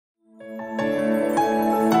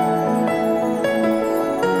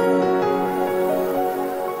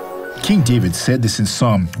King David said this in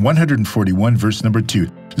Psalm 141, verse number 2.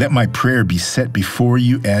 Let my prayer be set before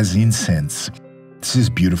you as incense. This is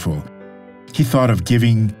beautiful. He thought of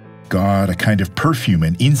giving God a kind of perfume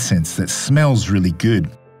and incense that smells really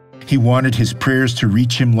good. He wanted his prayers to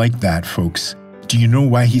reach him like that, folks. Do you know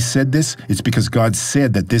why he said this? It's because God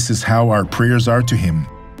said that this is how our prayers are to him,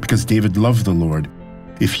 because David loved the Lord.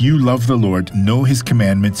 If you love the Lord, know his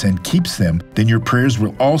commandments, and keeps them, then your prayers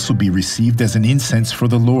will also be received as an incense for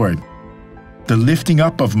the Lord. The lifting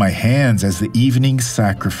up of my hands as the evening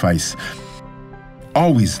sacrifice.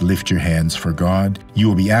 Always lift your hands for God. You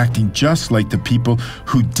will be acting just like the people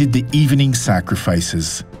who did the evening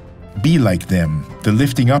sacrifices. Be like them, the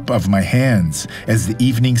lifting up of my hands as the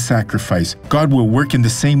evening sacrifice. God will work in the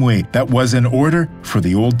same way. That was an order for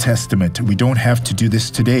the Old Testament. We don't have to do this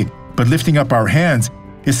today. But lifting up our hands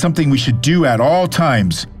is something we should do at all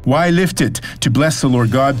times. Why lift it? To bless the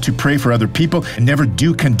Lord God, to pray for other people, and never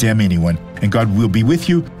do condemn anyone. And God will be with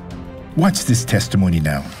you. Watch this testimony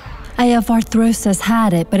now. I have arthrosis,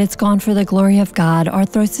 had it, but it's gone for the glory of God.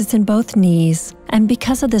 Arthrosis in both knees. And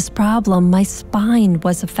because of this problem, my spine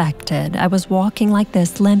was affected. I was walking like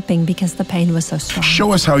this, limping because the pain was so strong.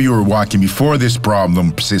 Show us how you were walking before this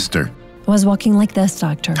problem, sister. I was walking like this,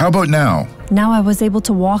 doctor. How about now? Now I was able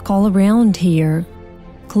to walk all around here.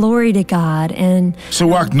 Glory to God. And so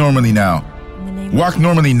walk normally now. Walk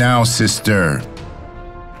normally now, sister.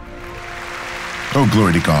 Oh,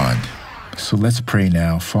 glory to God. So let's pray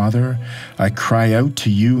now. Father, I cry out to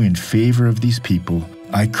you in favor of these people.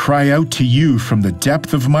 I cry out to you from the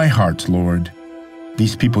depth of my heart, Lord.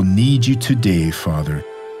 These people need you today, Father.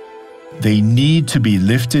 They need to be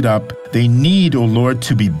lifted up. They need, O Lord,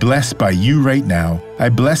 to be blessed by you right now. I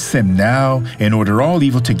bless them now and order all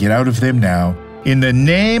evil to get out of them now. In the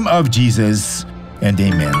name of Jesus, and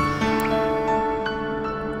amen.